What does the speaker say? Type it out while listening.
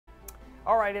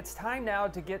All right, it's time now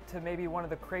to get to maybe one of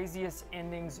the craziest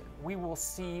endings we will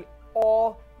see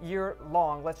all year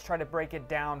long. Let's try to break it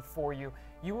down for you.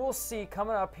 You will see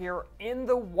coming up here in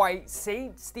the white,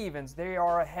 St. Stephen's. They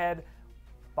are ahead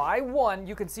by 1.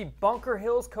 You can see Bunker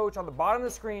Hill's coach on the bottom of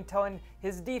the screen telling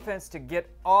his defense to get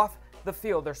off the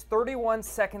field. There's 31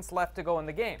 seconds left to go in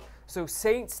the game. So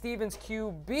St. Stephen's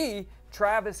QB,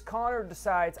 Travis Connor,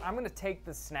 decides, I'm going to take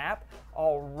the snap.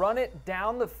 I'll run it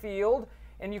down the field.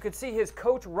 And you can see his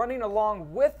coach running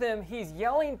along with him. He's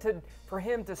yelling for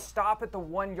him to stop at the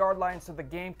 1 yard line so the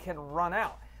game can run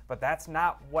out. But that's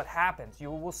not what happens. You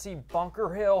will see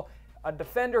Bunker Hill, a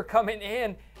defender, coming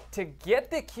in to get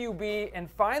the QB, and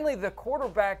finally the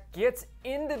quarterback gets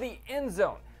into the end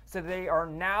zone. So they are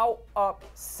now up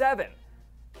 7.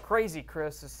 Crazy,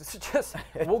 Chris. This is just,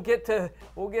 we'll get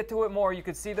to it more. You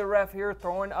can see the ref here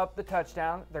throwing up the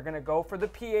touchdown. They're going to go for the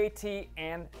PAT,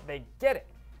 and they get it.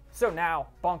 So now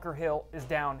Bunker Hill is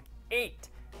down 8.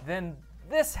 Then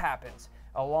this happens.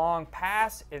 A long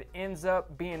pass. It ends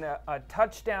up being a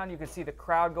touchdown. You can see the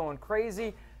crowd going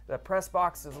crazy. The press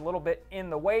box is a little bit in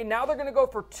the way. Now they're going to go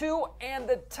for 2 and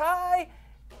the tie.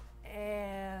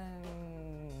 And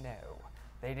no,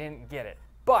 they didn't get it.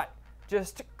 But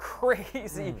just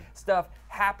crazy stuff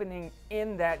happening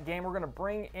in that game. We're going to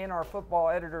bring in our football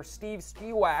editor, Steve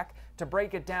Spiewak, to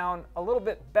break it down a little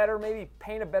bit better, maybe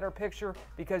paint a better picture,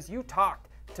 because you talked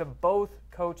to both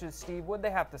coaches. Steve, what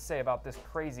did they have to say about this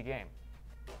crazy game?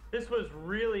 This was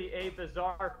really a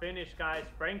bizarre finish, guys.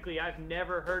 Frankly, I've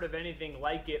never heard of anything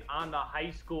like it on the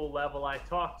high school level. I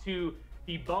talked to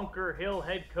the Bunker Hill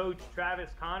head coach,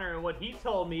 Travis Connor, and what he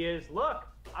told me is, look,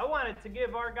 I wanted to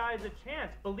give our guys a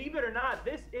chance. Believe it or not,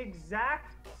 this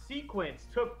exact sequence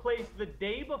took place the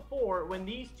day before when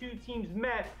these two teams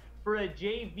met for a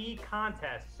JV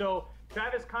contest. So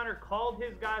Travis Connor called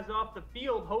his guys off the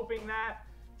field hoping that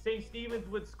St. Stephen's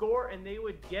would score and they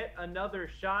would get another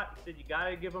shot. He said, you got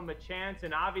to give them a chance.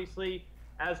 And obviously,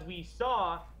 as we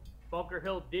saw, Bunker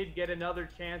Hill did get another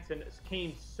chance and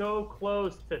came so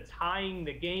close to tying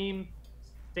the game.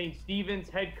 St. Stephen's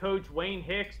head coach Wayne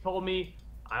Hicks told me,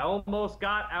 I almost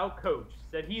got out-coached.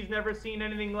 Said he's never seen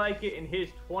anything like it in his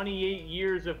 28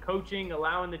 years of coaching,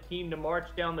 allowing the team to march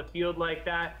down the field like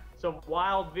that. Some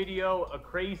wild video, a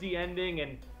crazy ending,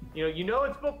 and you know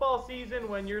it's football season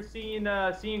when you're seeing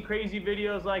crazy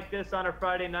videos like this on a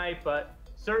Friday night. But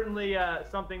certainly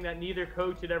something that neither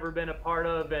coach had ever been a part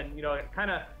of, and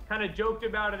kind of joked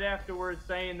about it afterwards,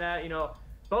 saying that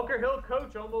Bunker Hill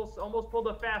coach almost pulled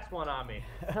a fast one on me.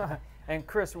 And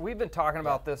Chris, we've been talking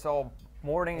about this all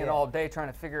morning and all day,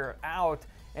 trying to figure it out.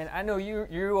 And I know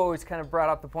you always kind of brought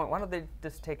up the point, why don't they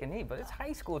just take a knee? But it's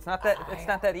high school. It's not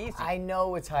that easy. I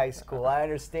know it's high school. I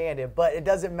understand it. But it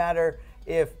doesn't matter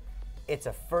if it's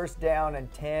a first down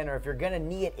and 10 or if you're going to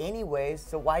knee it anyways,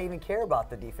 so why even care about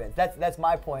the defense? That's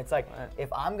my point. It's like,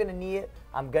 if I'm going to knee it,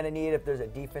 I'm going to knee it if there's a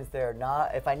defense there or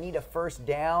not. If I need a first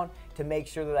down to make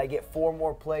sure that I get 4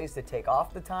 more plays to take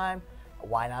off the time,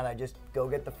 why not I just go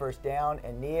get the first down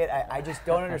and knee it? I just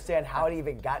don't understand how it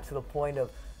even got to the point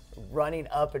of running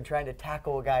up and trying to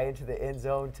tackle a guy into the end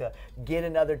zone to get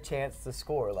another chance to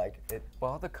score.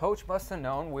 Well, the coach must have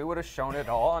known. We would have shown it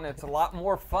all, and it's a lot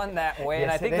more fun that way. Yes,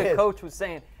 and I think the coach was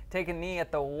saying, take a knee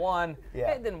at the 1.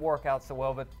 Yeah. It didn't work out so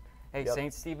well, but hey,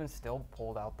 St. Stephen's still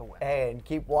pulled out the win. Hey, and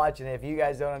keep watching. If you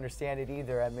guys don't understand it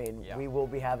either, I mean, we will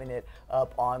be having it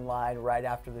up online right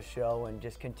after the show, and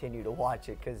just continue to watch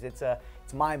it because it's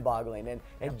mind-boggling.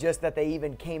 And just that they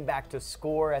even came back to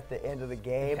score at the end of the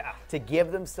game to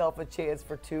give themselves a chance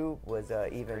for 2 was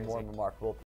even more remarkable.